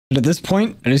But at this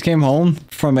point, I just came home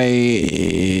from a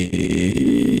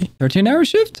 13-hour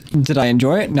shift. Did I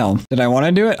enjoy it? No. Did I want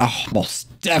to do it? Oh,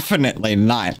 most definitely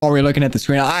not. While we're looking at the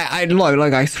screen, I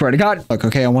look, I swear to God. Look,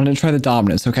 okay, I wanted to try the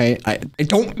Dominus, okay? I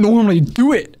don't normally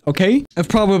do it, okay? I've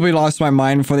probably lost my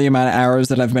mind for the amount of hours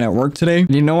that I've been at work today.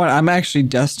 You know what? I'm actually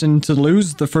destined to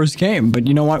lose the first game, but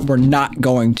you know what? We're not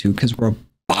going to because we're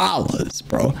ballers,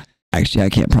 bro. Actually, I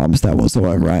can't promise that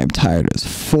whatsoever. I am tired as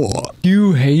fuck.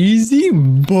 You hazy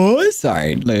boss?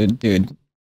 Sorry, dude.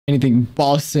 Anything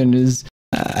Boston is...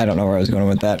 I don't know where I was going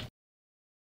with that.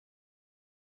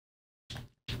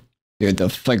 Dude, the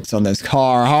flicks on this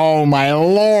car. Oh, my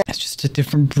lord. It's just a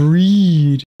different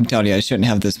breed. I'm telling you, I shouldn't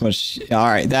have this much...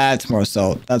 Alright, that's more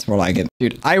so. That's more like it.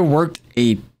 Dude, I worked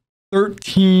a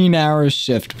 13-hour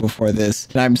shift before this,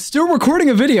 and I'm still recording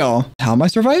a video. How am I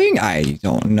surviving? I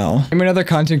don't know. I'm another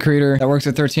content creator that works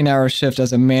a 13-hour shift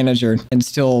as a manager and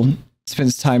still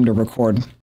spends time to record.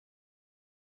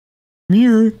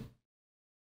 Mirror.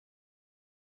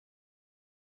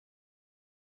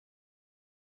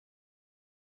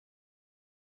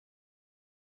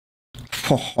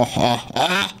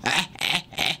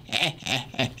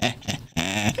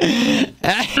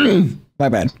 My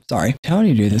bad. Sorry. I'm telling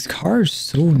you, dude, this car is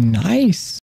so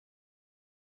nice.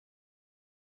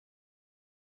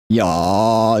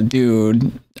 Yeah,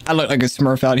 dude. I look like a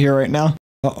Smurf out here right now.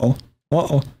 Uh-oh.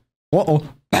 Uh-oh. Uh-oh.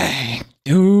 Bang.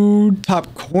 Dude.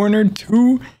 Top corner,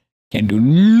 too. Can't do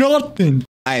nothing.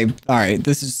 Alright,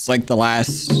 this is like the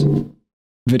last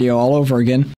video all over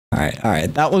again.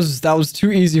 Alright. That was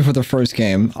too easy for the first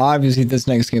game. Obviously, this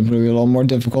next game will be a little more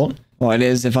difficult. Well, it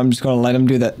is if I'm just going to let him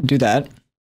do that.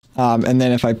 And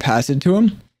then if I pass it to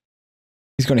him,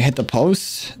 he's going to hit the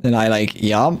post. Then I like,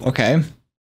 yup, okay.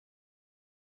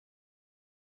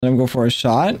 Let him go for a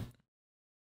shot.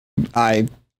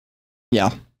 Yeah.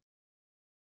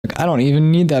 Look, I don't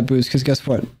even need that boost because guess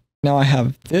what? Now I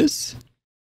have this.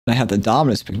 And I have the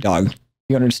Dominus, big dog.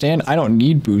 You understand? I don't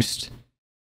need boost.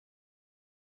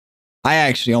 I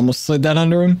actually almost slid that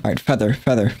under him. All right, feather.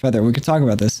 We can talk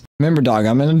about this. Remember, dog,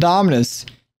 I'm in a Dominus.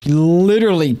 You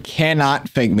literally cannot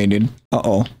fake me, dude.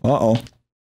 Uh-oh.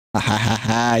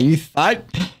 You thought?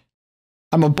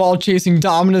 I'm a ball-chasing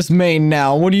Dominus main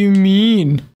now. What do you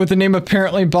mean? With the name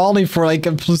apparently Baldy for like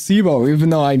a placebo,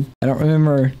 even though I don't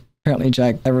remember apparently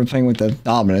Jack ever playing with the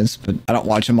Dominus, but I don't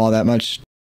watch him all that much.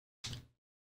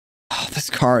 Oh, this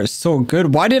car is so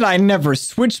good. Why did I never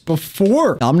switch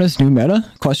before? Dominus new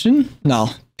meta? Question?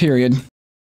 No. Period.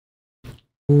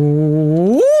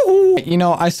 Ooh. You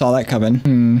know, I saw that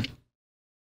coming.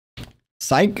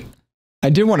 Psych. I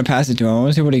did want to pass it to him. I want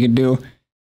to see what he could do.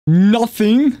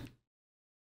 Nothing.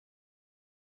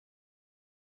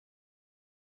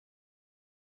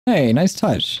 Hey, nice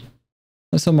touch.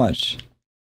 Not so much.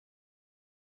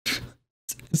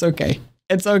 It's okay.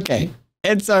 It's okay.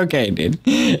 It's okay, dude.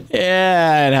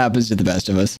 Yeah, it happens to the best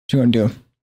of us. What you gonna do?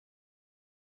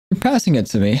 You're passing it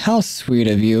to me. How sweet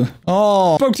of you.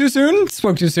 Oh, spoke too soon?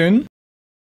 Spoke too soon.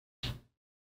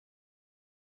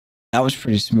 That was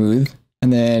pretty smooth.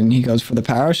 And then he goes for the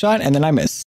power shot, and then I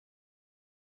miss.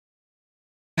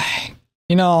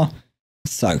 You know, it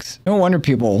sucks. No wonder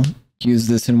people use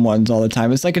this in ones all the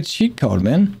time. It's like a cheat code,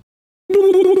 man.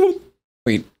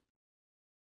 Wait.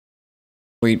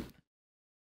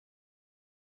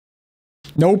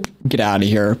 Nope. Get out of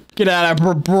here. Get out of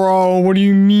here, bro. What do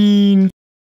you mean?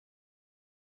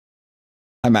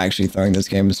 I'm actually throwing this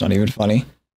game. It's not even funny.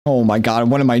 Oh my god,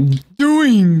 what am I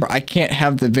doing? I can't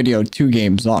have the video 2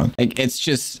 games long. Like, it's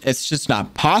just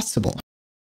not possible.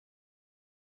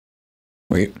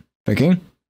 Wait, picking?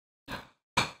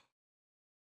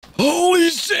 Holy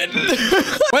shit!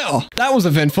 Well, that was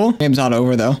eventful. Game's not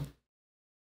over though.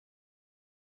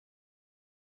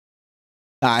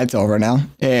 Ah, it's over now.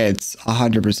 It's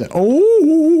 100%.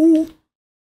 Oh!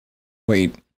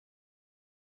 Wait.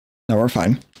 No, we're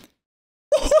fine.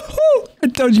 I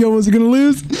told you I wasn't gonna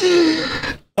lose.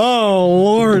 Oh,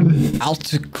 Lord.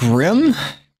 Out Grim?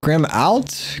 Grim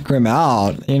out? Grim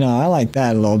out. You know, I like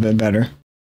that a little bit better.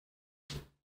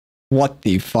 What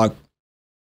the fuck?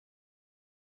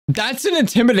 That's an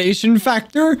intimidation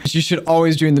factor you should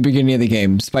always do in the beginning of the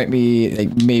game, despite me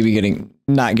like maybe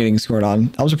not getting scored on.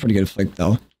 That was a pretty good flick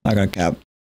though. Not gonna cap.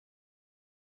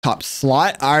 Top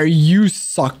slot? Are you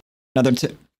suck? Another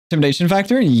intimidation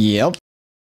factor? Yep.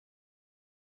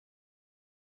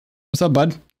 What's up,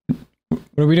 bud? What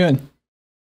are we doing?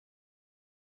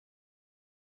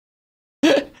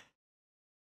 That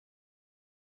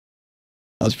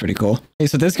was pretty cool. Okay,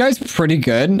 so this guy's pretty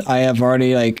good. I have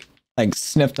already like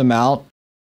sniffed him out.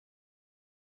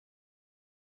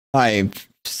 I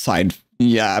side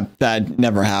Yeah, that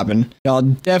never happened. Y'all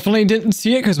definitely didn't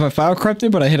see it because my file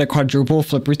corrupted, but I hit a quadruple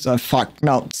flip. Fuck.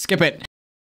 No, skip it.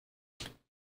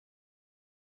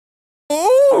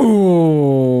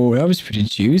 Oh, that was pretty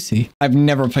juicy. I've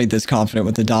never played this confident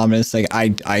with the Dominus. Like, I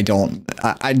do.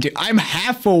 I'm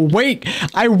half awake.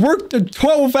 I worked a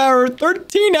 12-hour,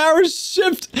 13-hour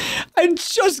shift. I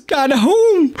just got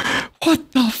home.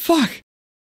 What the fuck?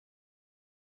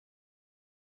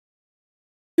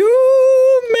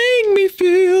 You make me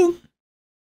feel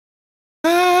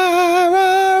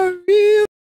real.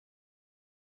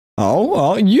 Oh,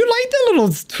 well, you like the little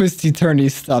twisty turny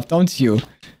stuff, don't you?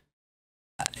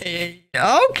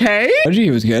 Okay. He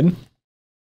was good.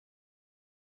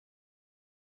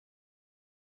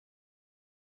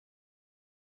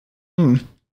 All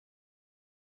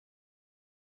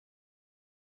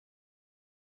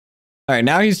right,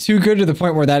 now he's too good to the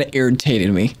point where that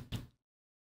irritated me.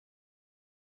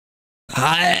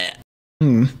 Why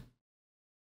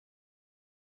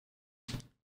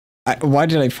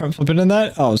did I front flip it in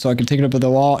that? Oh, so I can take it up at the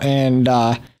wall and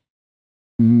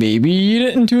maybe eat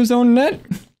it into his own net?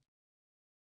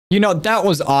 You know, that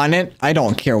was on it. I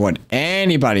don't care what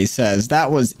anybody says.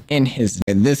 That was in his...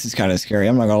 This is kind of scary.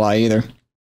 I'm not gonna lie either.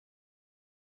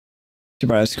 Too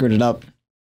bad I screwed it up.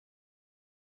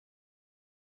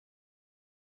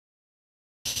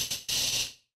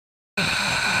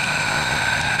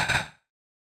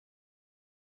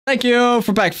 Thank you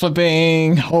for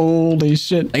backflipping. Holy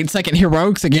shit. 8-second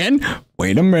heroics again?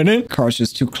 Wait a minute. Car's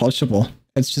just too clutchable.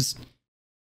 It's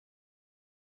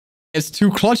too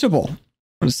clutchable.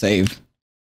 What a save.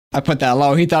 I put that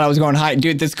low. He thought I was going high.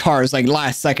 Dude, this car is like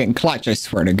last second clutch, I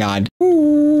swear to God.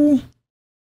 Ooh.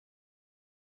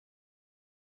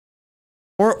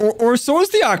 Or so is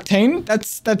the Octane.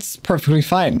 That's perfectly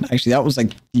fine. Actually, that was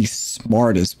like the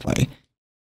smartest play.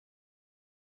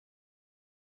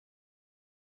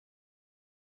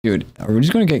 Dude, are we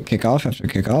just going to get kickoff after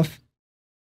kickoff?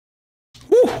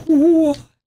 Ooh.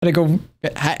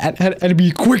 Had to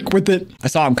be quick with it. I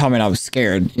saw him coming. I was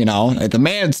scared, you know. Like, the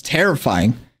man's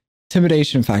terrifying.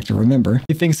 Intimidation factor, remember.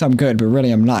 He thinks I'm good, but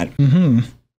really I'm not.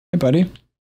 Hey, buddy.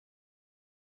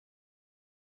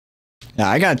 Yeah,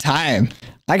 I got time.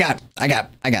 I got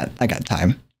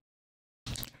time.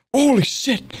 Holy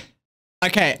shit.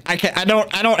 Okay, I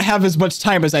don't have as much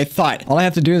time as I thought. All I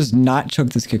have to do is not choke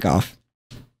this kickoff.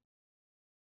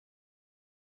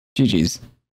 GG's.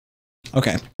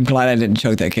 Okay, I'm glad I didn't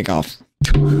choke that kickoff.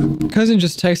 Cousin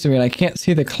just texted me and I can't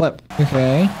see the clip.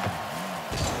 Okay.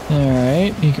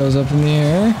 Alright, he goes up in the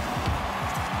air.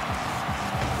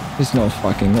 There's no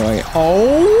fucking way.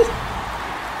 Oh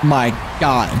my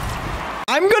God.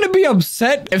 I'm gonna be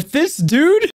upset if this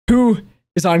dude who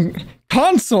is on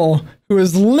console,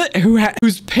 whose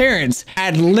parents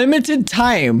had limited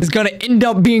time, is gonna end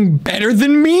up being better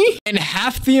than me in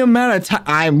half the amount of time.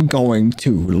 I'm going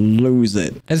to lose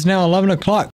it. It's now 11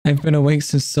 o'clock. I've been awake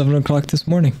since 7 o'clock this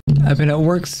morning. I've been at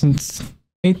work since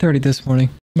 8:30 this morning.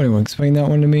 Somebody want to explain that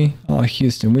one to me? Oh,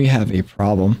 Houston, we have a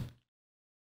problem.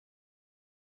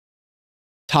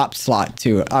 Top slot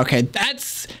too. Okay,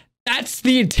 that's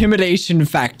the intimidation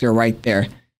factor right there.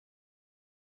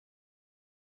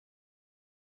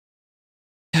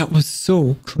 That was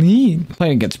so clean.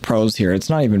 Playing against pros here. It's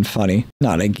not even funny.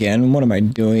 Not again. What am I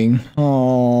doing?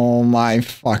 Oh my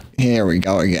fuck. Here we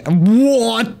go again.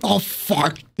 What the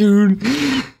fuck, dude?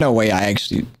 No way I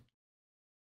actually...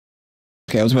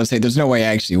 Okay, I was about to say, there's no way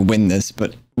I actually win this,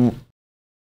 but... Okay,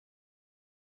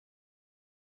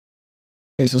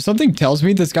 so something tells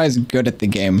me this guy's good at the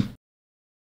game.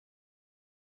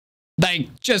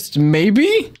 Like, just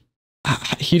maybe?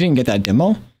 He didn't get that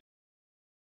demo?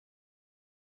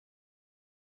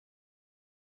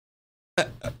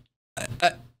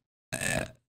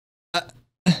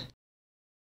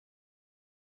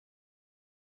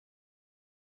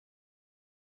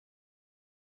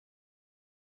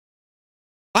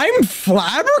 I'm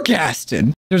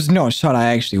flabbergasted. There's no shot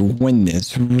I actually win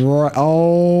this.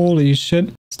 Holy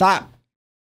shit. Stop.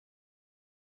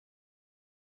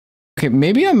 Okay,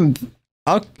 maybe I'm...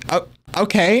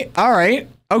 Okay, alright.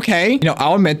 Okay. You know,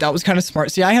 I'll admit that was kind of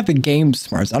smart. See, I have the game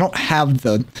smarts. I don't have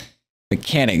the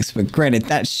mechanics, but granted,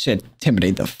 that shit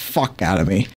intimidated the fuck out of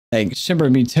me. Like, shimmer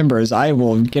me timbers, I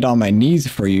will get on my knees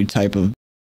for you type of...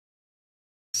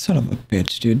 Son of a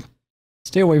bitch, dude.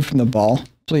 Stay away from the ball,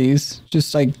 please.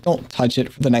 Just, like, don't touch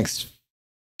it for the next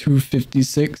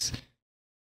 256.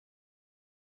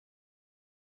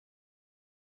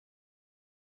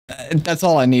 That's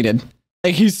all I needed.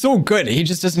 Like, he's so good. He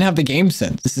just doesn't have the game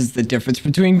sense. This is the difference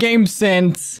between game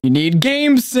sense. You need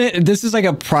game sense. This is like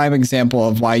a prime example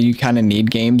of why you kind of need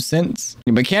game sense.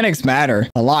 Your mechanics matter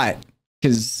a lot.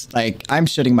 because like I'm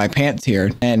shitting my pants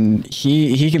here, and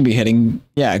he can be hitting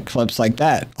clips like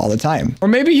that all the time. Or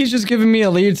maybe he's just giving me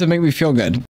a lead to make me feel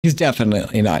good. He's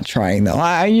definitely not trying though.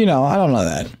 I don't know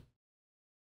that.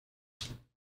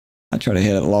 I try to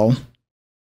hit it low.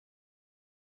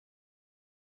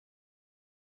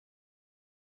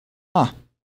 Huh.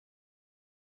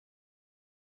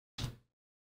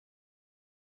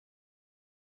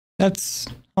 That's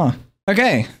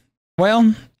okay.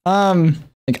 Well,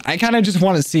 like I kind of just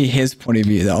want to see his point of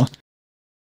view though.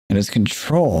 And his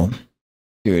control.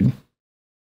 Dude.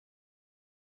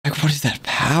 Like what is that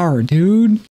power,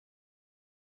 dude?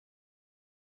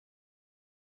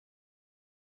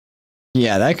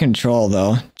 Yeah, that control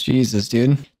though. Jesus,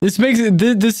 dude. This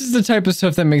is the type of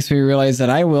stuff that makes me realize that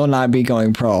I will not be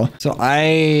going pro. So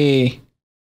I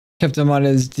kept him on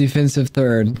his defensive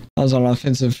third. I was on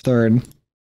offensive third.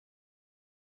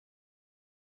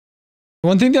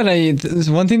 One thing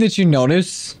that you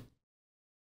notice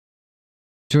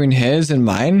between his and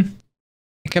mine,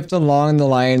 I kept along the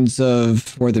lines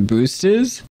of where the boost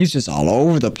is. He's just all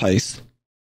over the place.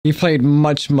 He played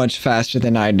much faster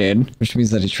than I did, which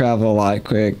means that he traveled a lot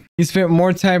quick. He spent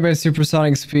more time at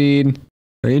supersonic speed.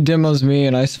 He demos me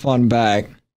and I spawn back.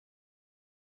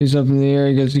 He's up in the air,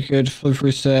 he gets a good flip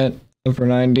reset, over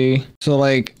 90. So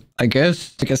like, I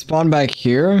guess like I spawn back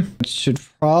here, which should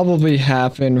probably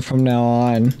happen from now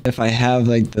on if I have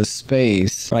like the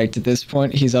space. Right to this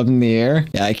point, he's up in the air.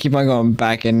 Yeah, I keep on going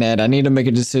back in net. I need to make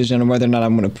a decision on whether or not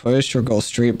I'm going to push or go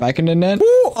straight back into net.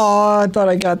 Ooh, oh, I thought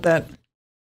I got that.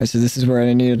 So this is where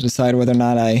I need to decide whether or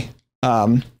not I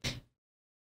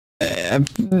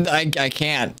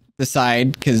can't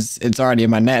decide because it's already in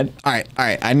my net. All right.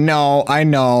 I know.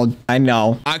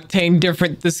 Octane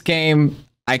different this game.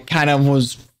 I kind of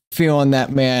was feeling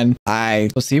that, man.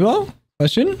 Placebo?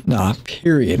 Question? Nah,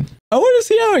 period. I want to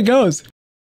see how it goes.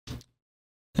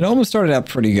 It almost started out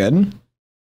pretty good.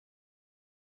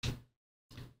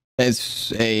 It's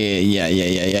yeah.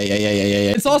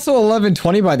 It's also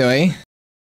 11:20 by the way.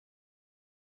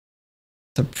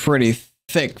 It's a pretty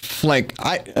thick flick.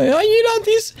 These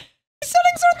settings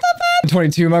aren't that bad.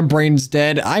 22, my brain's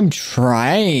dead. I'm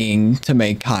trying to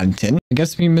make content. I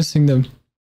guess me missing the...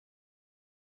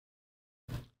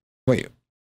 Wait,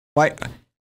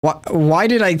 why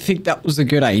did I think that was a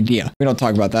good idea? We don't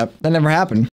talk about that. That never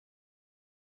happened.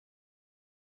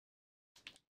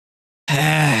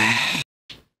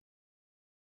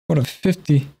 What a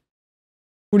 50.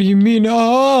 What do you mean?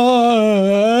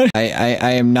 Oh!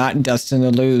 I am not destined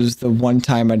to lose the one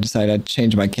time I decide to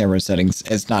change my camera settings.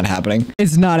 It's not happening.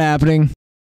 It's not happening.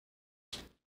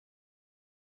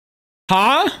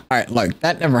 Huh? All right, look,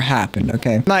 that never happened.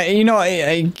 Okay.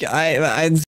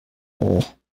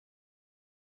 Oh.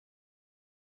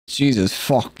 Jesus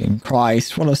fucking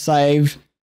Christ. What a save.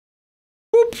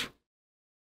 Whoop.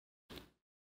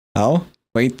 Oh,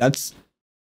 wait, that's...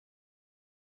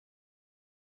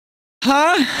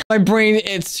 Huh? My brain,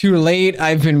 it's too late.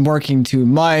 I've been working too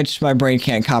much. My brain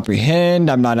can't comprehend.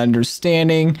 I'm not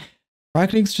understanding.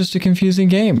 Rocket League's just a confusing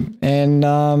game. And,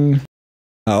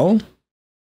 Oh?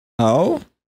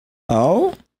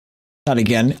 Not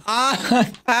again.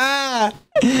 What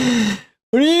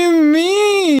do you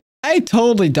mean? I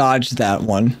totally dodged that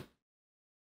one.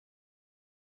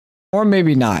 Or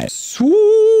maybe not.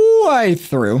 I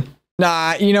threw.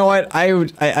 Nah, you know what? I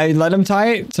let him tie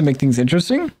it to make things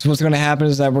interesting. So what's going to happen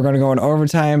is that we're going to go in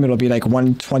overtime. It'll be like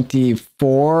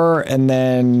 124 and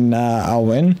then I'll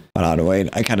win. But I'll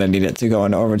wait. I kind of need it to go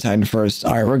into overtime first.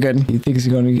 All right, we're good. You think he's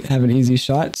going to have an easy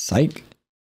shot? Psych.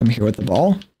 I'm here with the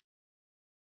ball.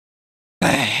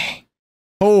 Bang.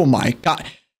 Oh my God.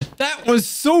 That was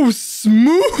so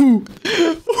smooth.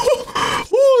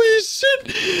 Holy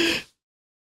shit.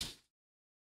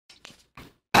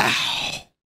 Ow.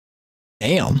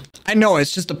 Damn. I know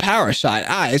it's just a power shot.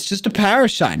 It's just a power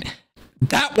shot.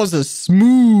 That was a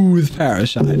smooth power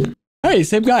shot. Hey,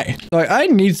 same guy. So I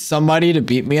need somebody to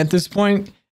beat me at this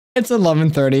point. It's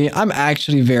 11:30. I'm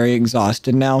actually very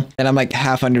exhausted now. And I'm like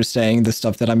half understanding the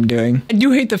stuff that I'm doing. I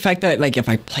do hate the fact that like if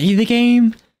I play the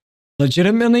game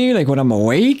legitimately, like when I'm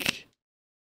awake,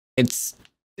 it's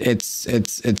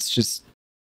just,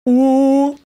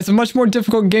 ooh, it's a much more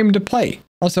difficult game to play.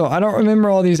 Also, I don't remember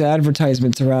all these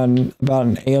advertisements around about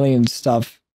an alien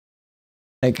stuff.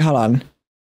 Like, hold on.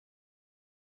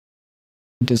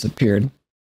 It disappeared.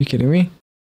 You kidding me?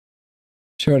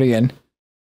 Show it again.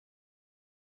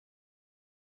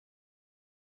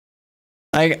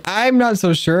 I'm not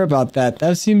so sure about that.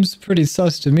 That seems pretty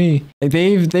sus to me. Like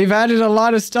they've added a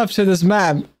lot of stuff to this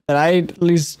map that I at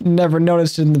least never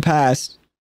noticed in the past.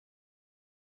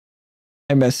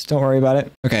 I missed. Don't worry about it.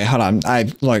 Okay, hold on.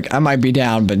 Look, I might be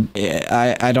down, but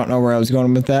I don't know where I was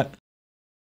going with that.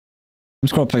 I'm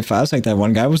just gonna play fast like that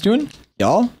one guy was doing.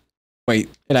 Y'all? Wait,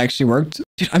 it actually worked?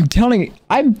 Dude, I'm telling you,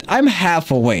 I'm half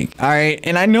awake, all right?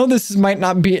 And I know this might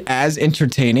not be as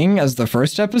entertaining as the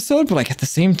first episode, but like at the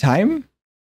same time,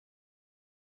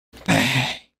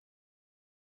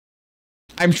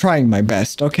 I'm trying my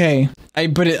best, okay? I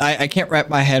can't wrap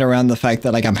my head around the fact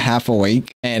that like I'm half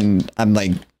awake and I'm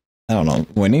like, I don't know,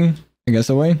 winning, I guess,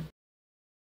 away.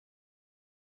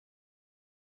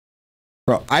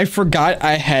 Bro, I forgot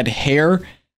I had hair.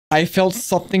 I felt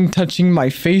something touching my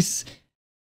face.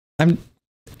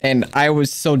 And I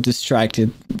was so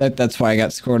distracted. That's why I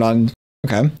got scored on.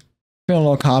 Okay. Feeling a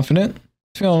little confident.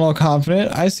 Feeling a little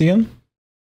confident. I see him.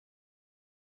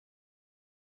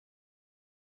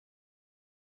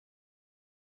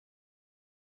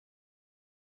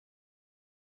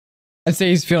 I'd say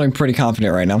he's feeling pretty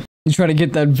confident right now. He's trying to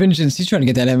get that vengeance. He's trying to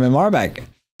get that MMR back.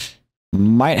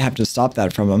 Might have to stop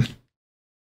that from him.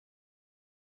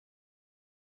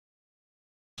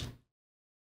 Is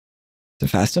it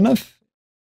fast enough?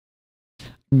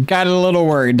 Got a little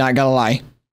worried, not gonna lie.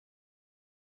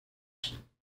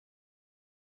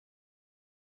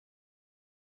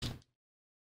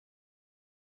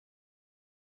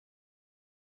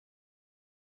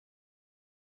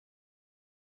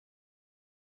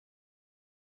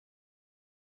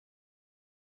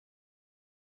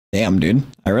 Damn, dude.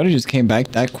 I really just came back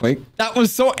that quick. That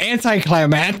was so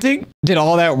anticlimactic. Did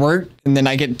all that work, and then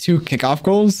I get 2 kickoff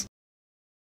goals?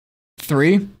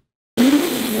 3?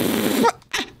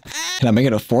 Can I make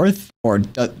it a 4th? Or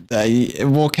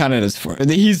we'll count it as 4.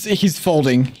 He's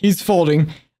folding. He's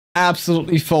folding.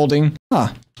 Absolutely folding.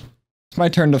 Huh. It's my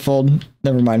turn to fold.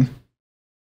 Never mind.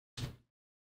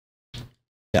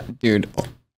 Yeah, dude.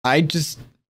 I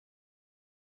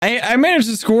managed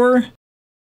to score.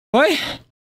 What?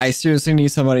 I seriously need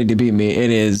somebody to beat me. It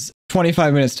is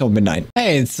 25 minutes till midnight.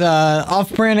 Hey, it's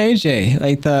off-brand AJ.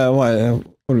 Like the,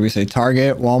 what do we say?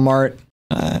 Target, Walmart.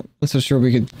 Not so sure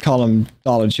we could call him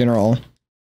Dollar General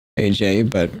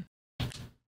AJ, but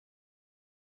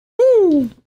woo,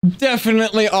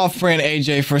 definitely off-brand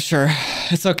AJ for sure.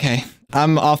 It's okay.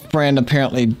 I'm off-brand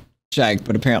apparently Jack,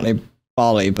 but apparently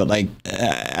Bali. But like,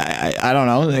 I don't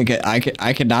know. Like,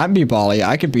 I could not be Bali.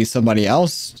 I could be somebody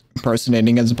else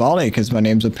impersonating as Bali because my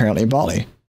name's apparently Bali.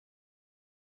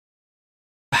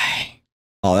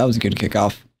 Oh, that was a good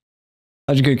kickoff.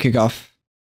 That was a good kickoff.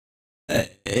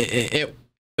 It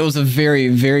was a very,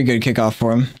 very good kickoff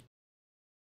for him.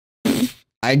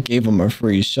 I gave him a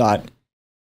free shot.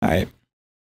 All right.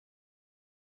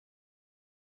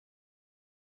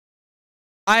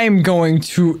 I'm going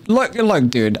to look,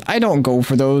 dude. I don't go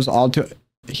for those all too.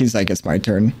 He's like, it's my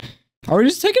turn. Are we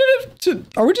just taking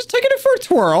it for a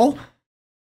twirl?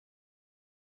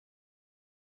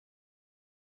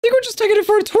 I think we're just taking it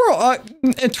for a twirl.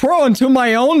 A twirl into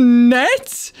my own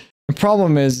net. The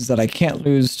problem is that I can't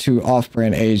lose to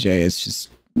off-brand AJ. It's just,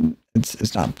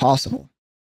 it's not possible.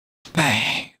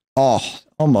 Bang. Oh,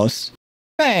 almost.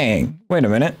 Bang. Wait a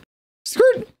minute.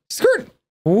 Skirt. Skirt.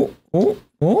 Oh.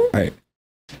 All right.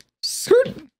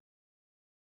 Skirt.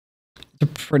 It's a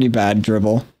pretty bad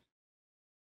dribble.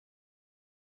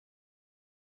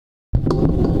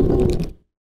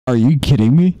 Are you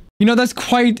kidding me? You know, that's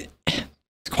quite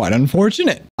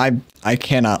unfortunate. I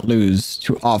cannot lose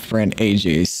to off-brand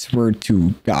AJ. Swear to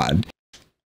God.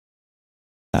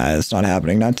 It's not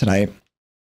happening. Not tonight.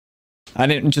 I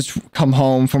didn't just come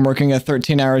home from working a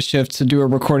 13-hour shift to do a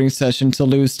recording session to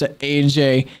lose to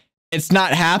AJ. It's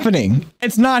not happening.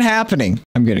 It's not happening.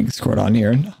 I'm getting scored on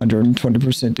here.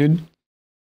 120%, dude.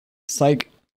 Psych.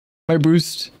 My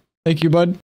boost. Thank you,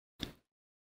 bud.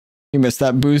 You missed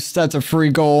that boost. That's a free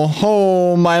goal.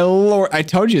 Oh, my lord. I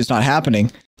told you it's not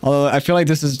happening. Although I feel like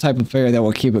this is the type of player that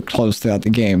will keep it close throughout the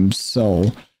game.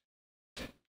 So,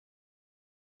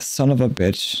 son of a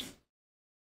bitch.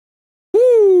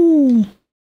 Woo!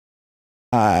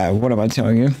 What am I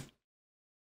telling you?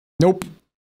 Nope.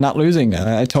 Not losing.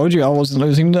 I told you I wasn't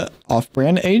losing to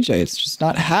off-brand AJ. It's just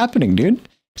not happening, dude.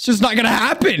 It's just not gonna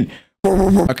happen.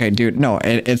 Okay, dude. No,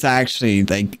 it's actually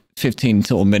like 15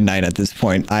 till midnight at this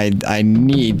point. I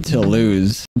need to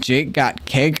lose. Jake got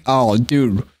cake. Oh,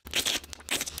 dude.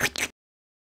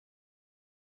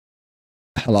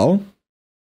 Hello?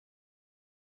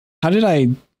 How did I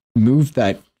move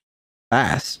that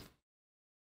fast?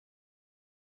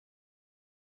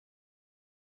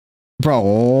 Bro,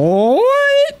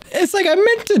 what? It's like I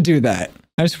meant to do that.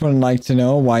 I just would like to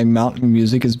know why mountain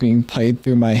music is being played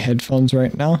through my headphones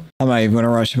right now. I'm not even gonna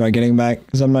rush about getting back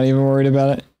because I'm not even worried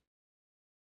about it.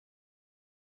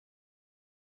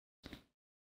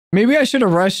 Maybe I should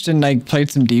have rushed and like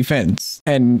played some defense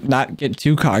and not get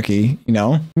too cocky, you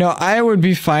know? No, I would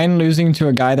be fine losing to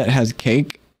a guy that has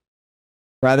cake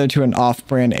rather to an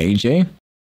off-brand AJ.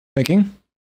 Picking.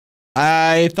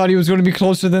 I thought he was going to be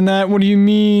closer than that. What do you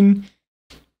mean?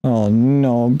 Oh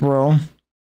no, bro.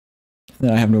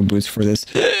 Then I have no boost for this.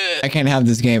 I can't have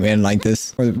this game in like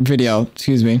this. Or video,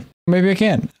 excuse me. Maybe I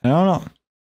can. I don't know.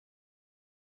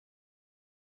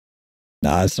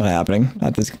 Nah, it's not happening.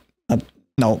 Not this.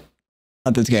 No,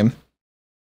 not this game.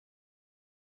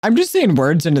 I'm just saying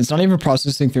words and it's not even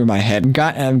processing through my head.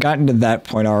 I've gotten to that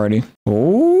point already.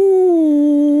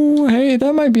 Oh, hey,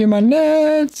 that might be in my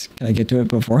net. Can I get to it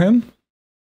before him?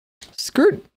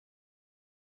 Skirt.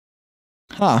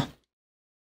 Huh.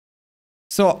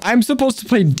 So I'm supposed to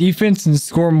play defense and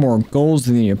score more goals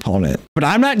than the opponent, but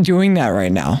I'm not doing that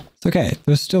right now. It's okay.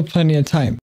 There's still plenty of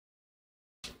time.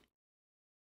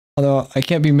 Although I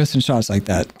can't be missing shots like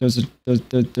that. There's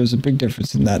a big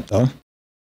difference in that though.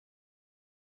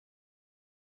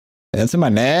 That's in my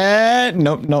net.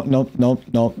 Nope, nope, nope, nope,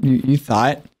 nope. You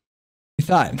thought. You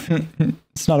thought.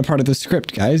 It's not a part of the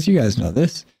script, guys. You guys know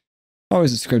this.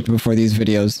 Always a script before these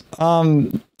videos.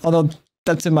 Although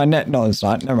that's in my net. No, it's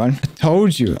not. Never mind. I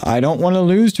told you. I don't want to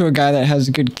lose to a guy that has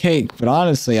a good cake, but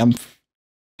honestly, I'm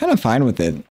kind of fine with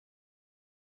it.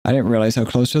 I didn't realize how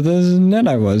close to the net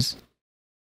I was.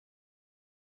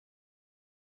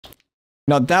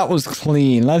 No, that was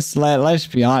clean. Let's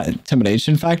be honest.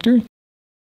 Intimidation factor?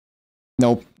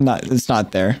 Nope, it's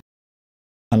not there.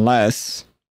 Unless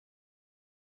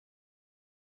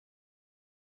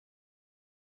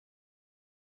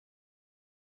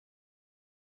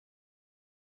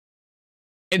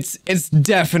it's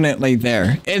definitely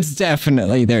there. It's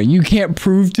definitely there. You can't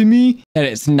prove to me that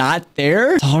it's not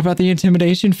there. It's all about the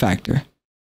intimidation factor.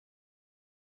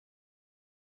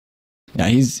 Yeah,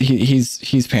 he's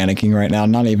panicking right now.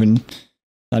 Not even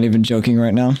joking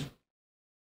right now.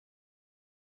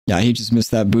 Yeah, he just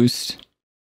missed that boost.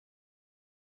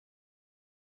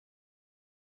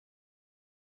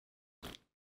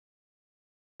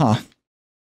 Huh.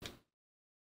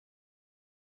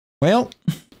 Well,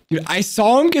 dude, I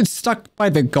saw him get stuck by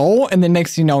the goal, and the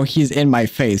next thing you know, he's in my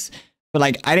face. But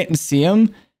like, I didn't see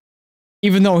him,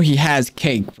 even though he has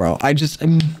cake, bro.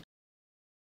 I'm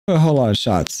a whole lot of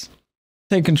shots.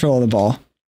 Take control of the ball.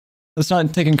 That's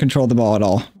not taking control of the ball at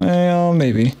all. Well,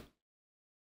 maybe.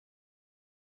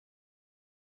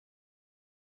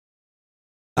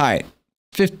 All right.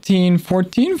 14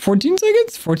 seconds? 14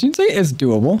 seconds is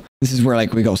doable. This is where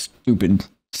like we go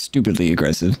stupidly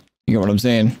aggressive. You get what I'm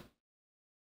saying?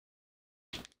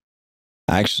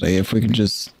 Actually, if we can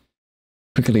just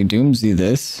quickly doomsday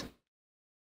this.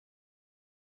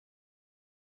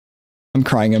 I'm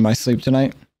crying in my sleep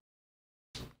tonight.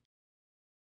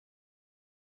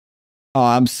 Oh,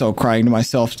 I'm so crying to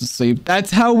myself to sleep.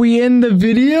 That's how we end the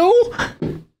video?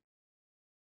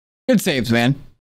 Good saves, man.